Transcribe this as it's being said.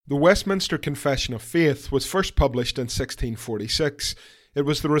The Westminster Confession of Faith was first published in 1646. It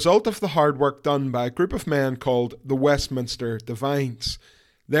was the result of the hard work done by a group of men called the Westminster Divines.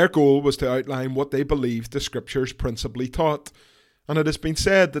 Their goal was to outline what they believed the Scriptures principally taught, and it has been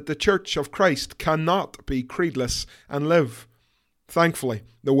said that the Church of Christ cannot be creedless and live. Thankfully,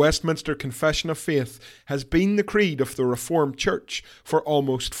 the Westminster Confession of Faith has been the creed of the Reformed Church for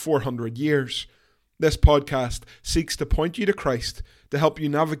almost 400 years. This podcast seeks to point you to Christ, to help you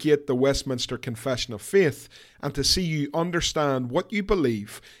navigate the Westminster Confession of Faith, and to see you understand what you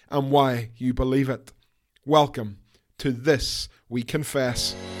believe and why you believe it. Welcome to This We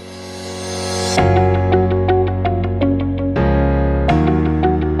Confess.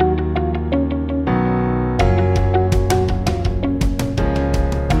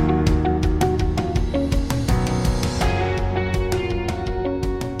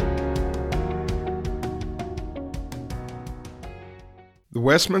 The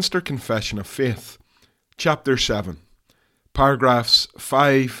Westminster Confession of Faith, Chapter 7, Paragraphs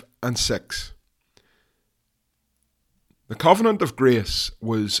 5 and 6. The Covenant of Grace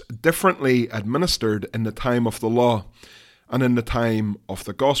was differently administered in the time of the law and in the time of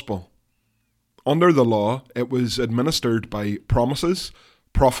the Gospel. Under the law, it was administered by promises,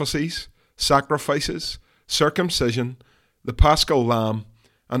 prophecies, sacrifices, circumcision, the Paschal Lamb,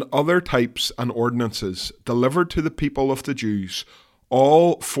 and other types and ordinances delivered to the people of the Jews,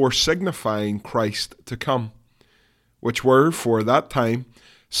 all for signifying Christ to come, which were for that time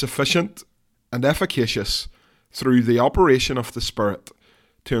sufficient and efficacious through the operation of the Spirit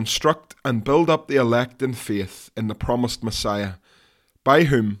to instruct and build up the elect in faith in the promised Messiah, by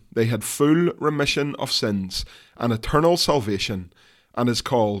whom they had full remission of sins and eternal salvation, and is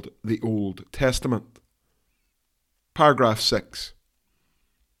called the Old Testament. Paragraph 6.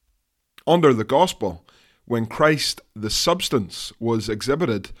 Under the Gospel, when Christ, the substance, was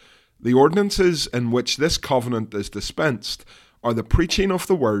exhibited, the ordinances in which this covenant is dispensed are the preaching of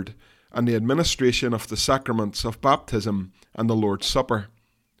the word and the administration of the sacraments of baptism and the Lord's Supper,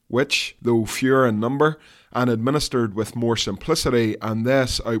 which, though fewer in number and administered with more simplicity and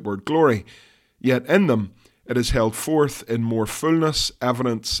less outward glory, yet in them it is held forth in more fullness,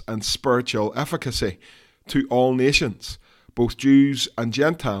 evidence, and spiritual efficacy to all nations, both Jews and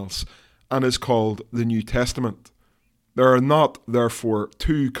Gentiles, and is called the New Testament. There are not, therefore,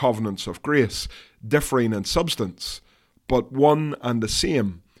 two covenants of grace, differing in substance, but one and the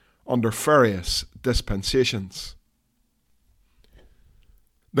same, under various dispensations.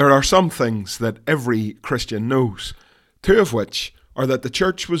 There are some things that every Christian knows, two of which are that the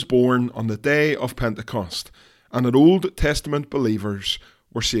Church was born on the day of Pentecost, and that Old Testament believers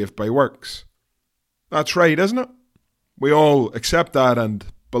were saved by works. That's right, isn't it? We all accept that and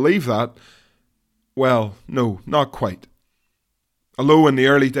believe that? Well, no, not quite. Although in the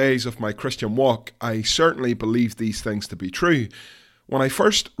early days of my Christian walk, I certainly believed these things to be true, when I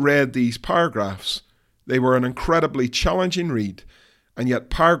first read these paragraphs, they were an incredibly challenging read, and yet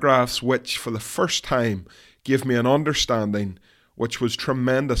paragraphs which, for the first time, gave me an understanding which was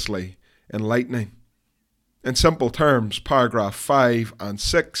tremendously enlightening. In simple terms, paragraph 5 and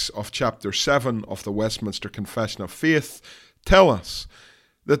 6 of chapter 7 of the Westminster Confession of Faith tell us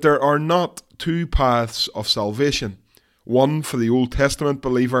that there are not two paths of salvation, one for the Old Testament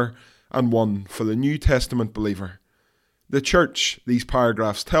believer and one for the New Testament believer. The Church, these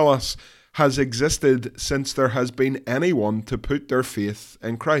paragraphs tell us, has existed since there has been anyone to put their faith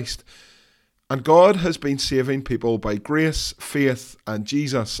in Christ. And God has been saving people by grace, faith, and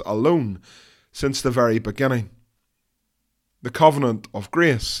Jesus alone since the very beginning. The covenant of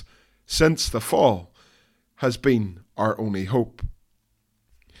grace, since the fall, has been our only hope.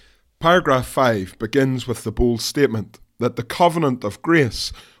 Paragraph 5 begins with the bold statement that the covenant of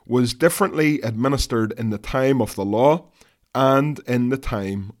grace was differently administered in the time of the law and in the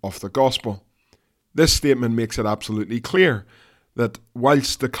time of the gospel. This statement makes it absolutely clear that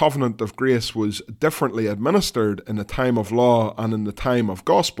whilst the covenant of grace was differently administered in the time of law and in the time of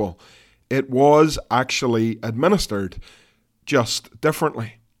gospel, it was actually administered just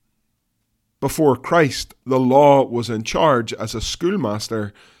differently. Before Christ, the law was in charge as a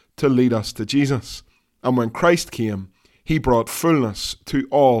schoolmaster to lead us to Jesus. And when Christ came, he brought fullness to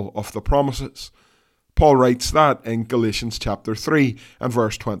all of the promises. Paul writes that in Galatians chapter 3 and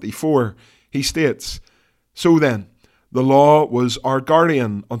verse 24. He states, "So then, the law was our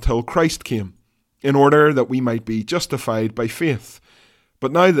guardian until Christ came, in order that we might be justified by faith.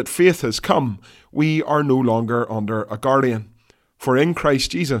 But now that faith has come, we are no longer under a guardian. For in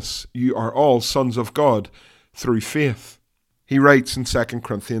Christ Jesus, you are all sons of God through faith." He writes in 2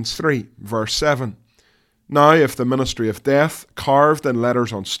 Corinthians 3, verse 7, Now, if the ministry of death, carved in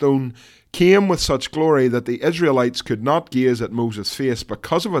letters on stone, came with such glory that the Israelites could not gaze at Moses' face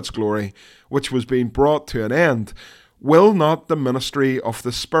because of its glory, which was being brought to an end, will not the ministry of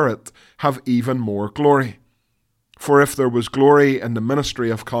the Spirit have even more glory? For if there was glory in the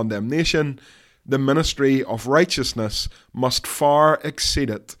ministry of condemnation, the ministry of righteousness must far exceed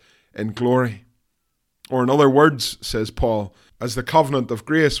it in glory. Or in other words, says Paul, as the covenant of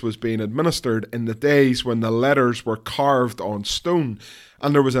grace was being administered in the days when the letters were carved on stone,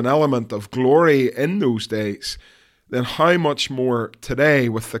 and there was an element of glory in those days, then how much more today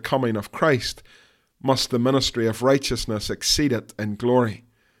with the coming of Christ must the ministry of righteousness exceed it in glory?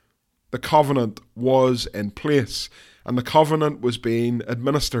 The covenant was in place, and the covenant was being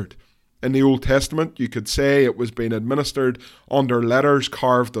administered. In the Old Testament, you could say it was being administered under letters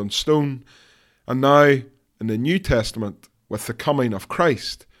carved on stone, and now in the New Testament, with the coming of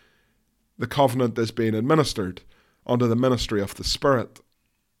Christ, the covenant is being administered under the ministry of the Spirit.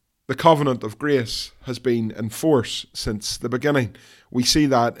 The covenant of grace has been in force since the beginning. We see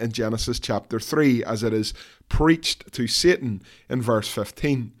that in Genesis chapter 3 as it is preached to Satan in verse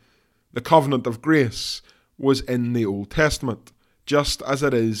 15. The covenant of grace was in the Old Testament, just as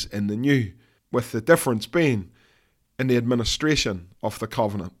it is in the New, with the difference being in the administration of the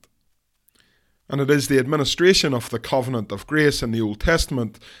covenant. And it is the administration of the covenant of grace in the Old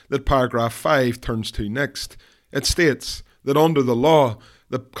Testament that paragraph 5 turns to next. It states that under the law,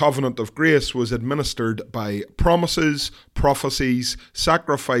 the covenant of grace was administered by promises, prophecies,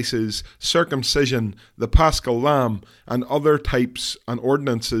 sacrifices, circumcision, the paschal lamb, and other types and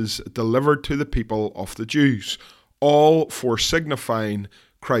ordinances delivered to the people of the Jews, all for signifying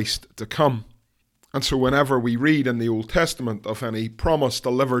Christ to come. And so whenever we read in the Old Testament of any promise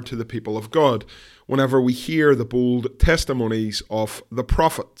delivered to the people of God, whenever we hear the bold testimonies of the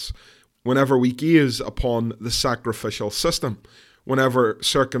prophets, whenever we gaze upon the sacrificial system, whenever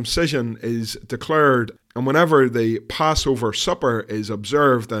circumcision is declared, and whenever the Passover supper is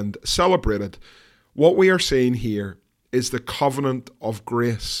observed and celebrated, what we are seeing here is the covenant of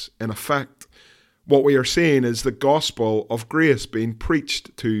grace in effect. What we are seeing is the gospel of grace being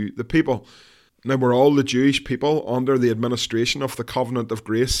preached to the people. Now, were all the Jewish people under the administration of the covenant of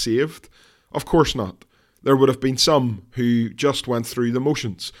grace saved? Of course not. There would have been some who just went through the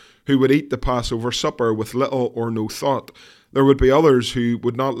motions, who would eat the Passover supper with little or no thought. There would be others who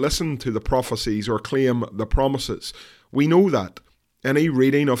would not listen to the prophecies or claim the promises. We know that. Any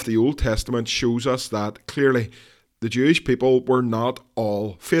reading of the Old Testament shows us that clearly. The Jewish people were not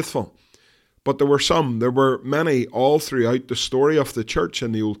all faithful. But there were many all throughout the story of the church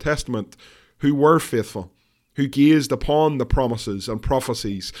in the Old Testament who were faithful, who gazed upon the promises and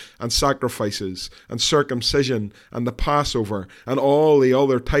prophecies and sacrifices and circumcision and the Passover and all the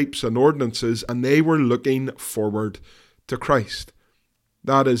other types and ordinances, and they were looking forward to Christ.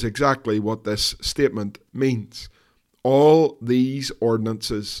 That is exactly what this statement means. All these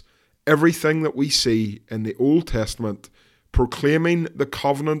ordinances, everything that we see in the Old Testament proclaiming the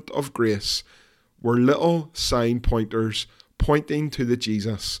covenant of grace, were little sign pointers pointing to the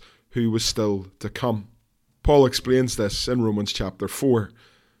Jesus who was still to come. Paul explains this in Romans chapter 4.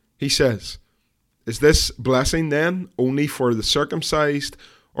 He says, "Is this blessing then only for the circumcised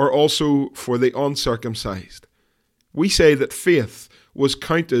or also for the uncircumcised? We say that faith was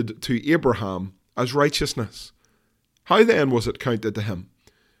counted to Abraham as righteousness. How then was it counted to him?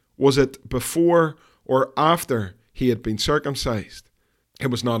 Was it before or after he had been circumcised?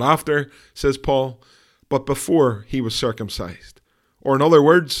 It was not after," says Paul, "but before he was circumcised. Or in other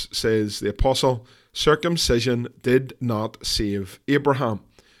words, says the apostle, circumcision did not save Abraham.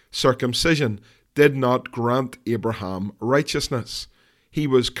 Circumcision did not grant Abraham righteousness. He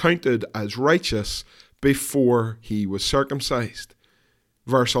was counted as righteous before he was circumcised."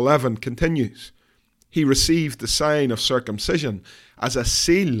 Verse 11 continues, "He received the sign of circumcision as a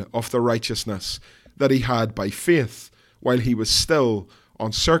seal of the righteousness that he had by faith while he was still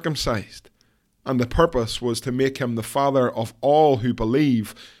uncircumcised. And the purpose was to make him the father of all who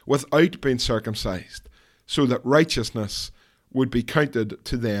believe without being circumcised, so that righteousness would be counted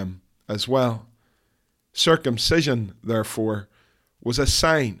to them as well." Circumcision, therefore, was a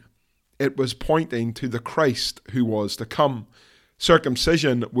sign. It was pointing to the Christ who was to come.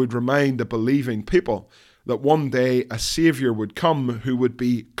 Circumcision would remind the believing people that one day a Saviour would come who would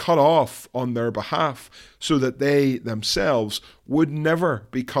be cut off on their behalf, so that they themselves would never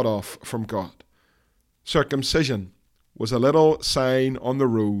be cut off from God. Circumcision was a little sign on the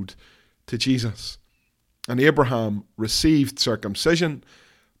road to Jesus. And Abraham received circumcision,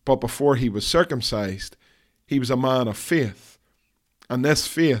 but before he was circumcised, he was a man of faith. And this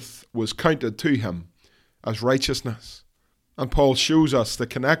faith was counted to him as righteousness. And Paul shows us the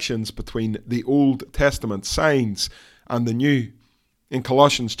connections between the Old Testament signs and the New. In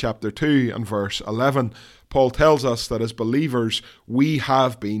Colossians chapter 2 and verse 11, Paul tells us that as believers we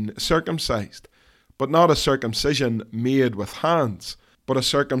have been circumcised, but not a circumcision made with hands, but a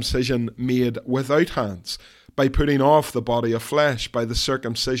circumcision made without hands, by putting off the body of flesh by the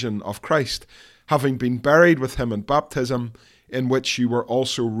circumcision of Christ, having been buried with him in baptism, in which you were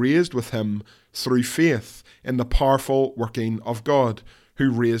also raised with him through faith in the powerful working of God,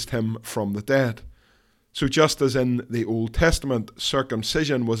 who raised him from the dead. So just as in the Old Testament,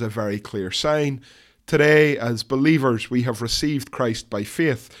 circumcision was a very clear sign, today as believers we have received Christ by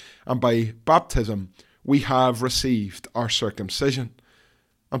faith, and by baptism we have received our circumcision.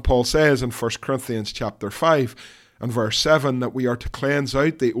 And Paul says in 1 Corinthians chapter 5 and verse 7 that we are to cleanse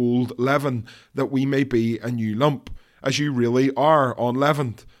out the old leaven, that we may be a new lump, as you really are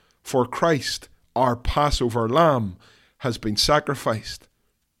unleavened. For Christ, our Passover lamb, has been sacrificed.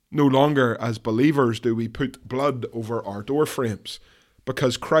 No longer as believers do we put blood over our doorframes,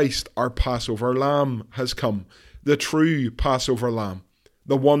 because Christ, our Passover lamb, has come, the true Passover lamb,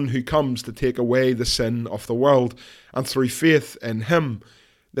 the one who comes to take away the sin of the world, and through faith in him,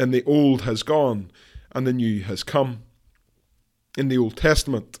 then the old has gone and the new has come. In the Old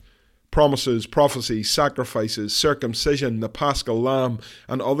Testament, promises, prophecies, sacrifices, circumcision, the paschal lamb,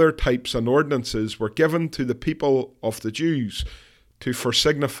 and other types and ordinances were given to the people of the Jews to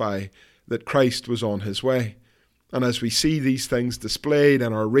foresignify that Christ was on his way. And as we see these things displayed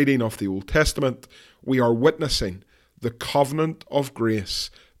in our reading of the Old Testament, we are witnessing the covenant of grace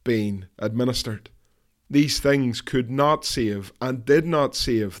being administered. These things could not save and did not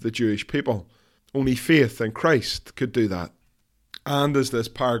save the Jewish people. Only faith in Christ could do that. And as this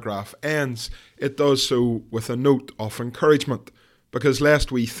paragraph ends, it does so with a note of encouragement, because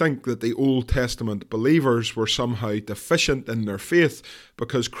lest we think that the Old Testament believers were somehow deficient in their faith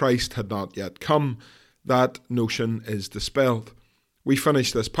because Christ had not yet come, that notion is dispelled. We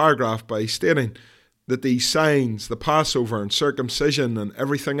finish this paragraph by stating that these signs, the Passover and circumcision and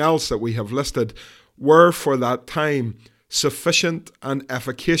everything else that we have listed, were for that time sufficient and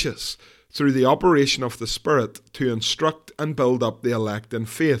efficacious through the operation of the Spirit to instruct and build up the elect in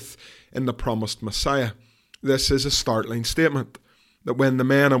faith in the promised Messiah. This is a startling statement, that when the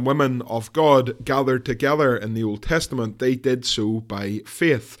men and women of God gathered together in the Old Testament, they did so by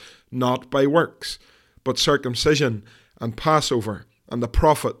faith, not by works. But circumcision and Passover and the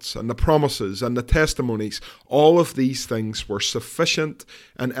prophets and the promises and the testimonies, all of these things were sufficient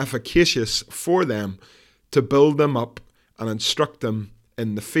and efficacious for them to build them up and instruct them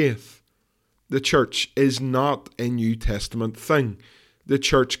in the faith. The church is not a New Testament thing. The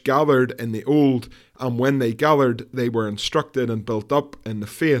church gathered in the Old, and when they gathered, they were instructed and built up in the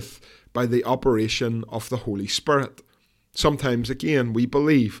faith by the operation of the Holy Spirit. Sometimes, again, we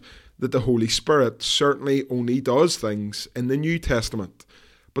believe that the Holy Spirit certainly only does things in the New Testament,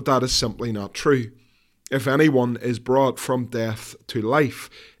 but that is simply not true. If anyone is brought from death to life,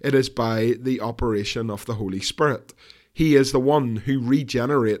 it is by the operation of the Holy Spirit. He is the one who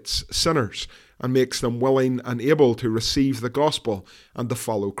regenerates sinners and makes them willing and able to receive the gospel and to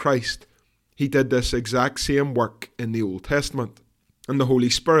follow Christ. He did this exact same work in the Old Testament. And the Holy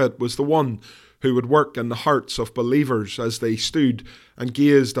Spirit was the one who would work in the hearts of believers as they stood and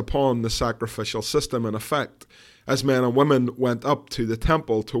gazed upon the sacrificial system in effect. As men and women went up to the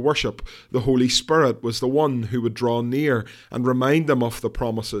temple to worship, the Holy Spirit was the one who would draw near and remind them of the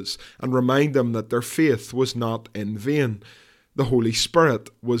promises and remind them that their faith was not in vain. The Holy Spirit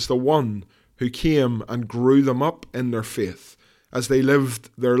was the one who came and grew them up in their faith as they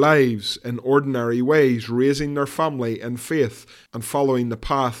lived their lives in ordinary ways, raising their family in faith and following the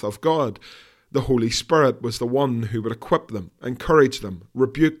path of God. The Holy Spirit was the one who would equip them, encourage them,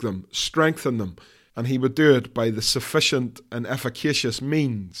 rebuke them, strengthen them, and he would do it by the sufficient and efficacious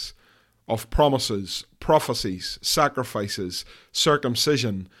means of promises, prophecies, sacrifices,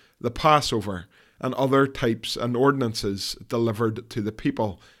 circumcision, the Passover, and other types and ordinances delivered to the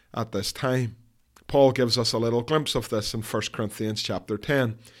people at this time. Paul gives us a little glimpse of this in 1 Corinthians chapter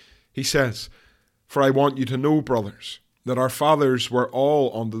 10. He says, "For I want you to know, brothers, that our fathers were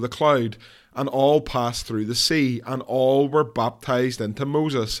all under the cloud, and all passed through the sea, and all were baptized into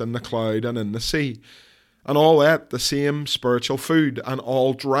Moses in the cloud and in the sea. And all ate the same spiritual food, and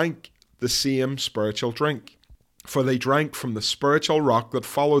all drank the same spiritual drink. For they drank from the spiritual rock that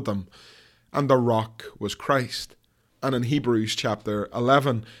followed them, and the rock was Christ." And in Hebrews chapter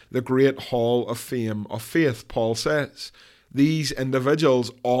 11, the great hall of fame of faith, Paul says, "These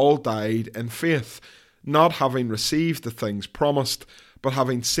individuals all died in faith, not having received the things promised, but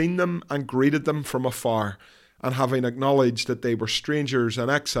having seen them and greeted them from afar, and having acknowledged that they were strangers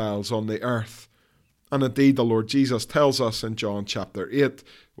and exiles on the earth. And indeed the Lord Jesus tells us in John chapter 8,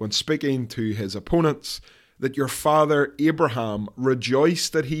 when speaking to his opponents, that your father Abraham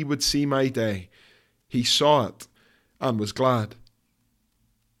rejoiced that he would see my day. He saw it and was glad.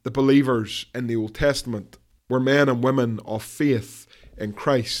 The believers in the Old Testament were men and women of faith in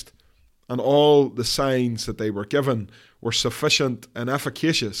Christ, and all the signs that they were given were sufficient and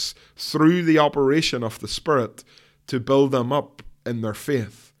efficacious through the operation of the Spirit to build them up in their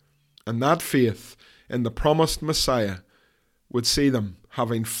faith. And that faith in the promised Messiah would see them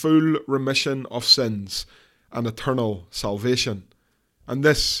having full remission of sins and eternal salvation. And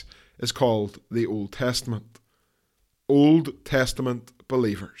this is called the Old Testament. Old Testament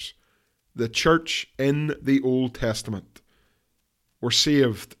believers, the church in the Old Testament, were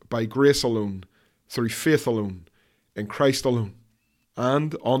saved by grace alone, through faith alone, in Christ alone,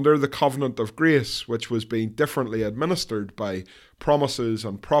 and under the covenant of grace, which was being differently administered by promises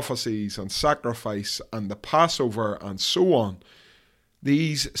and prophecies and sacrifice and the Passover and so on.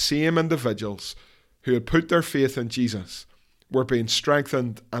 These same individuals who had put their faith in Jesus were being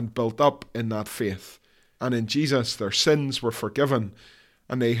strengthened and built up in that faith, and in Jesus their sins were forgiven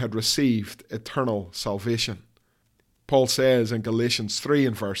and they had received eternal salvation. Paul says in Galatians 3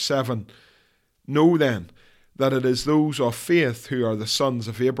 and verse 7, "Know then that it is those of faith who are the sons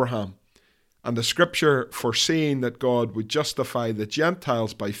of Abraham. And the scripture, foreseeing that God would justify the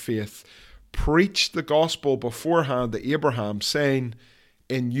Gentiles by faith, preached the gospel beforehand to Abraham, saying,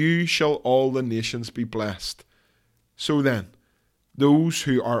 In you shall all the nations be blessed. So then, those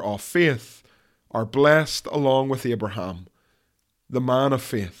who are of faith are blessed along with Abraham, the man of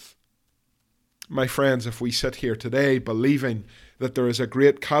faith." My friends, if we sit here today believing that there is a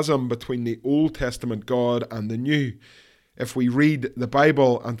great chasm between the Old Testament God and the New, if we read the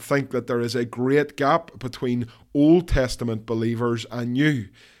Bible and think that there is a great gap between Old Testament believers and New,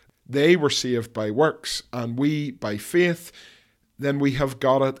 they were saved by works and we by faith, then we have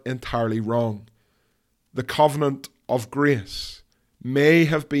got it entirely wrong. The covenant of grace may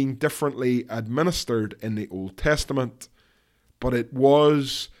have been differently administered in the Old Testament, but it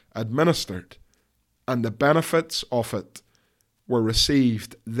was administered, and the benefits of it were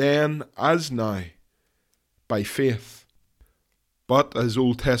received then as now by faith. But as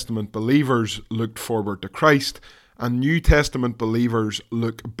Old Testament believers looked forward to Christ and New Testament believers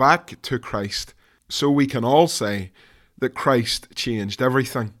look back to Christ, so we can all say that Christ changed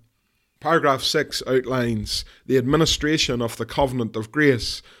everything. Paragraph 6 outlines the administration of the covenant of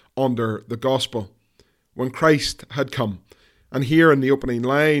grace under the gospel when Christ had come. And here in the opening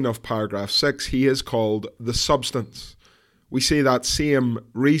line of paragraph 6, he is called the substance. We see that same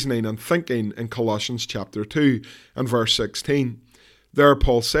reasoning and thinking in Colossians chapter 2 and verse 16. There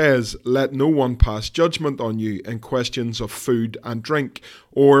Paul says, "Let no one pass judgment on you in questions of food and drink,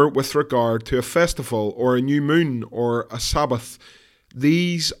 or with regard to a festival, or a new moon, or a Sabbath.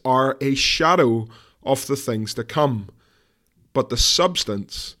 These are a shadow of the things to come, but the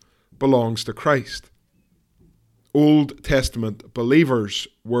substance belongs to Christ." Old Testament believers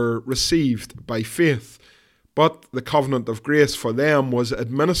were received by faith, but the covenant of grace for them was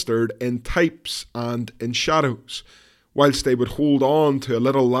administered in types and in shadows. Whilst they would hold on to a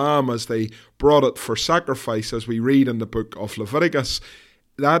little lamb as they brought it for sacrifice, as we read in the book of Leviticus,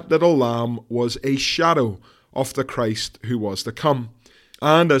 that little lamb was a shadow of the Christ who was to come.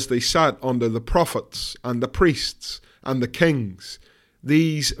 And as they sat under the prophets and the priests and the kings,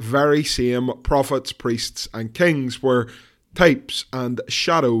 these very same prophets, priests, and kings were types and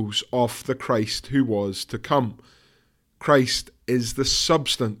shadows of the Christ who was to come. Christ is the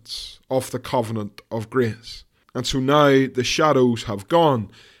substance of the covenant of grace. And so now the shadows have gone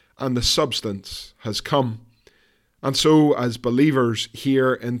and the substance has come. And so as believers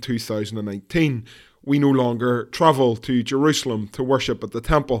here in 2019, we no longer travel to Jerusalem to worship at the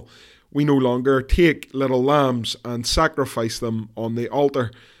temple. We no longer take little lambs and sacrifice them on the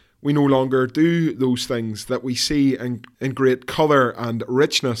altar. We no longer do those things that we see in great colour and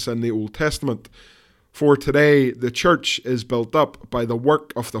richness in the Old Testament. For today, the church is built up by the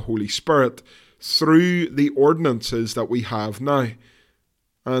work of the Holy Spirit through the ordinances that we have now.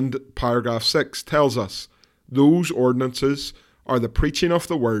 And paragraph 6 tells us those ordinances are the preaching of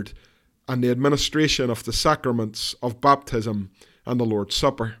the word and the administration of the sacraments of baptism and the Lord's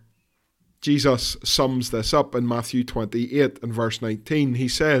Supper. Jesus sums this up in Matthew 28 and verse 19. He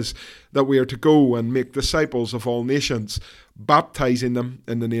says that we are to go and make disciples of all nations, baptizing them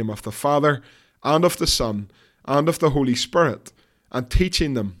in the name of the Father and of the Son and of the Holy Spirit, and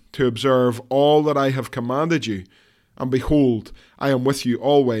teaching them to observe all that I have commanded you. and behold, I am with you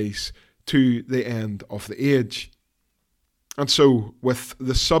always to the end of the age. And so, with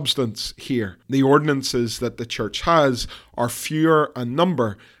the substance here, the ordinances that the church has are fewer in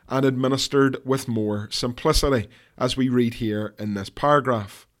number and administered with more simplicity, as we read here in this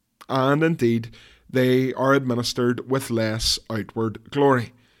paragraph. And indeed, they are administered with less outward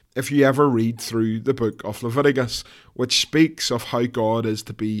glory. If you ever read through the book of Leviticus, which speaks of how God is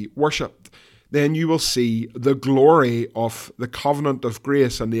to be worshipped, then you will see the glory of the covenant of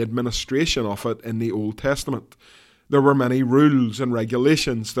grace and the administration of it in the Old Testament. There were many rules and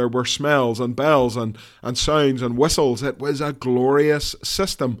regulations. There were smells and bells and sounds and whistles. It was a glorious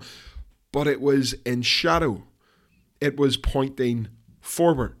system, but it was in shadow. It was pointing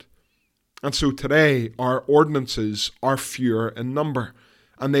forward. And so today, our ordinances are fewer in number,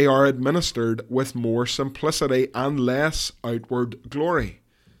 and they are administered with more simplicity and less outward glory.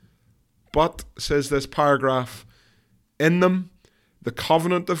 But, says this paragraph, in them, the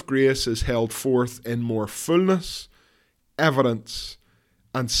covenant of grace is held forth in more fullness, evidence,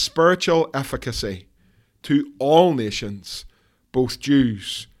 and spiritual efficacy to all nations, both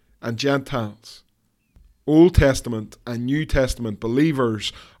Jews and Gentiles. Old Testament and New Testament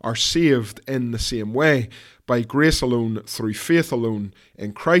believers are saved in the same way, by grace alone, through faith alone,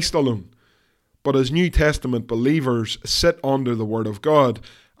 in Christ alone. But as New Testament believers sit under the Word of God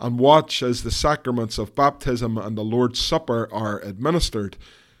and watch as the sacraments of baptism and the Lord's Supper are administered,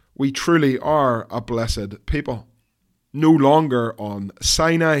 we truly are a blessed people. No longer on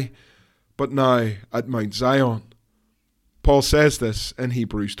Sinai, but now at Mount Zion. Paul says this in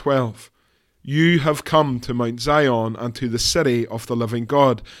Hebrews 12. You have come to Mount Zion and to the city of the living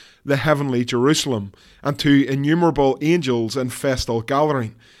God, the heavenly Jerusalem, and to innumerable angels in festal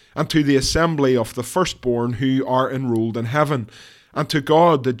gathering, and to the assembly of the firstborn who are enrolled in heaven, and to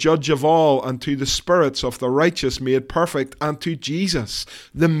God, the judge of all, and to the spirits of the righteous made perfect, and to Jesus,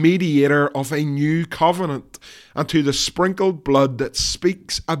 the mediator of a new covenant, and to the sprinkled blood that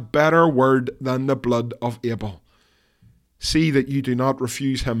speaks a better word than the blood of Abel. See that you do not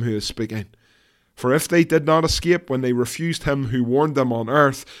refuse him who is speaking. For if they did not escape when they refused him who warned them on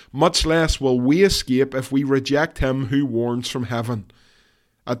earth, much less will we escape if we reject him who warns from heaven.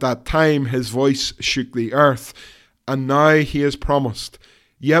 At that time his voice shook the earth, and now he has promised,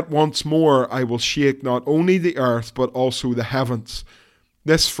 yet once more I will shake not only the earth but also the heavens.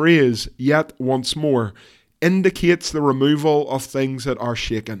 This phrase, yet once more, indicates the removal of things that are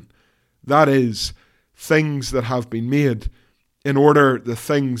shaken. That is, things that have been made, in order the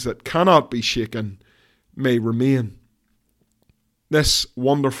things that cannot be shaken may remain. This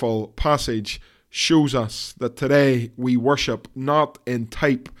wonderful passage shows us that today we worship not in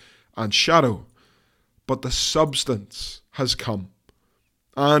type and shadow, but the substance has come.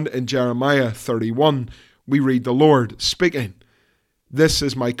 And in Jeremiah 31, we read the Lord speaking. This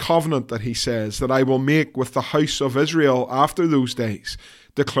is my covenant, that he says, that I will make with the house of Israel after those days,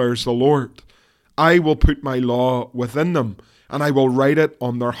 declares the Lord. I will put my law within them, and I will write it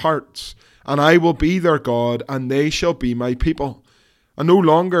on their hearts, and I will be their God, and they shall be my people. And no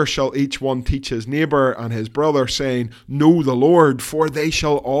longer shall each one teach his neighbour and his brother, saying, Know the Lord, for they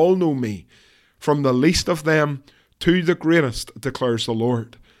shall all know me, from the least of them to the greatest, declares the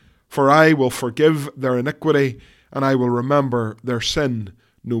Lord. For I will forgive their iniquity, and I will remember their sin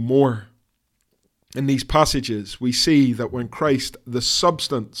no more. In these passages, we see that when Christ, the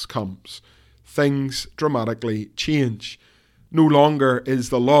substance, comes, things dramatically change. No longer is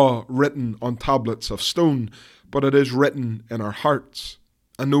the law written on tablets of stone, but it is written in our hearts.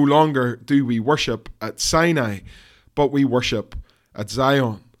 And no longer do we worship at Sinai, but we worship at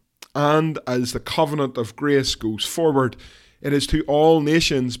Zion. And as the covenant of grace goes forward, it is to all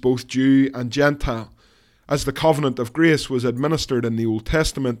nations, both Jew and Gentile. As the covenant of grace was administered in the Old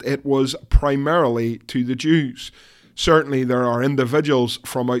Testament, it was primarily to the Jews. Certainly there are individuals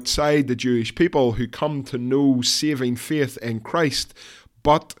from outside the Jewish people who come to know saving faith in Christ,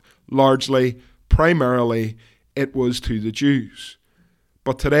 but largely, primarily, it was to the Jews.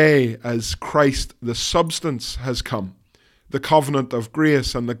 But today, as Christ the substance has come, the covenant of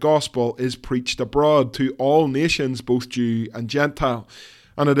grace and the gospel is preached abroad to all nations, both Jew and Gentile.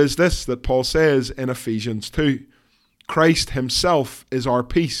 And it is this that Paul says in Ephesians 2. Christ himself is our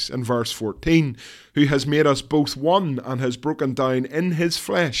peace, in verse 14, who has made us both one and has broken down in his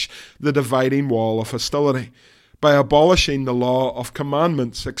flesh the dividing wall of hostility, by abolishing the law of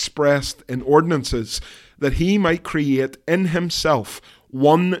commandments expressed in ordinances, that he might create in himself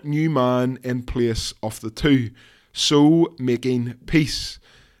one new man in place of the two, so making peace,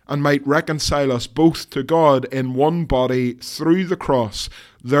 and might reconcile us both to God in one body through the cross,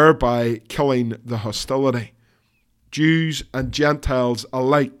 thereby killing the hostility. Jews and Gentiles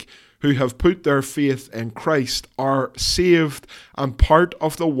alike, who have put their faith in Christ, are saved and part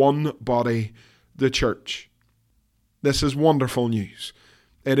of the one body, the church. This is wonderful news.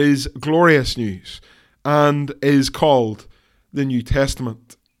 It is glorious news and is called the New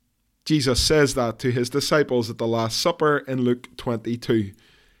Testament. Jesus says that to his disciples at the Last Supper in Luke 22.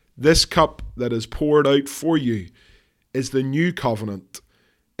 This cup that is poured out for you is the new covenant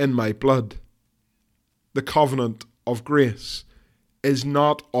in my blood. The covenant of grace is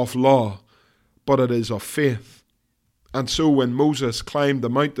not of law, but it is of faith. And so when Moses climbed the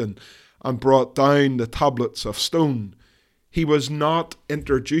mountain and brought down the tablets of stone, he was not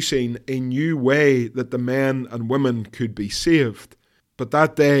introducing a new way that the men and women could be saved, but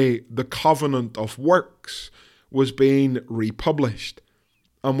that day the covenant of works was being republished.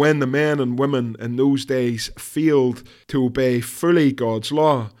 And when the men and women in those days failed to obey fully God's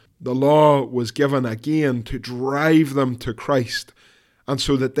law, the law was given again to drive them to Christ, and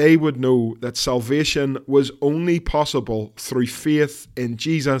so that they would know that salvation was only possible through faith in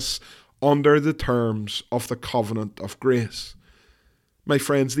Jesus under the terms of the covenant of grace. My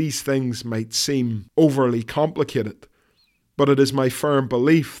friends, these things might seem overly complicated, but it is my firm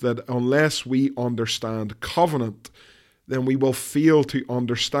belief that unless we understand covenant, then we will fail to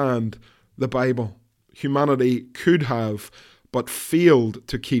understand the Bible. Humanity could have, but failed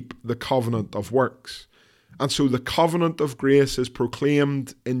to keep the covenant of works. And so the covenant of grace is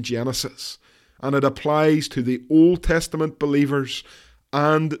proclaimed in Genesis, and it applies to the Old Testament believers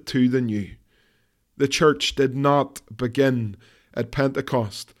and to the New. The church did not begin at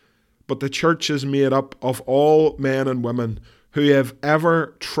Pentecost, but the church is made up of all men and women who have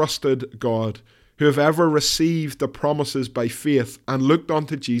ever trusted God, who have ever received the promises by faith and looked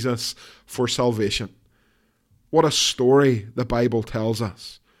unto Jesus for salvation. What a story the Bible tells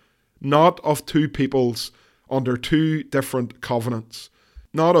us. Not of two peoples under two different covenants,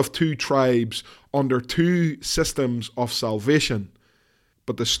 not of two tribes under two systems of salvation,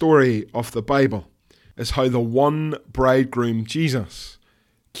 but the story of the Bible is how the one bridegroom, Jesus,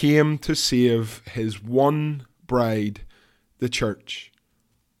 came to save his one bride, the church.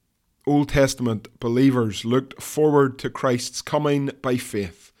 Old Testament believers looked forward to Christ's coming by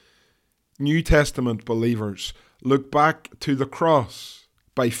faith. New Testament believers look back to the cross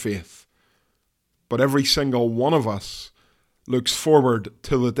by faith. But every single one of us looks forward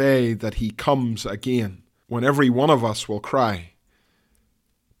to the day that he comes again, when every one of us will cry,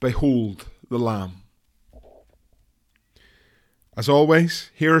 "Behold the Lamb." As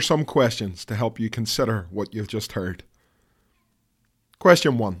always, here are some questions to help you consider what you've just heard.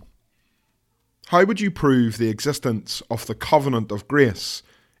 Question 1. How would you prove the existence of the covenant of grace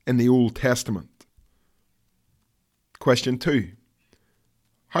in the Old Testament? Question 2.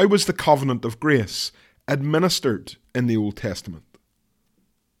 How was the covenant of grace administered in the Old Testament?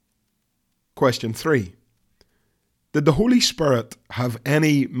 Question 3. Did the Holy Spirit have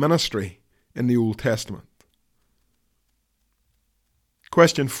any ministry in the Old Testament?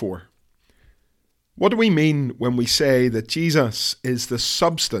 Question 4. What do we mean when we say that Jesus is the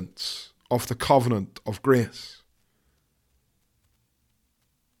substance of the covenant of grace?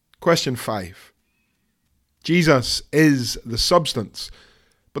 Question 5. Jesus is the substance,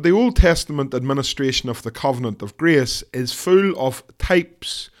 but the Old Testament administration of the covenant of grace is full of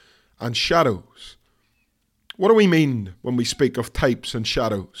types and shadows. What do we mean when we speak of types and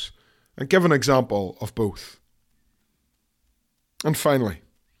shadows? And give an example of both. And finally,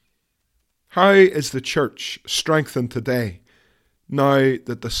 how is the church strengthened today now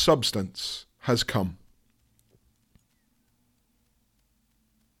that the substance has come?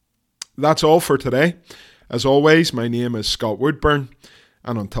 That's all for today. As always, my name is Scott Woodburn,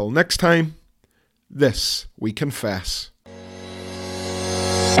 and until next time, this we confess.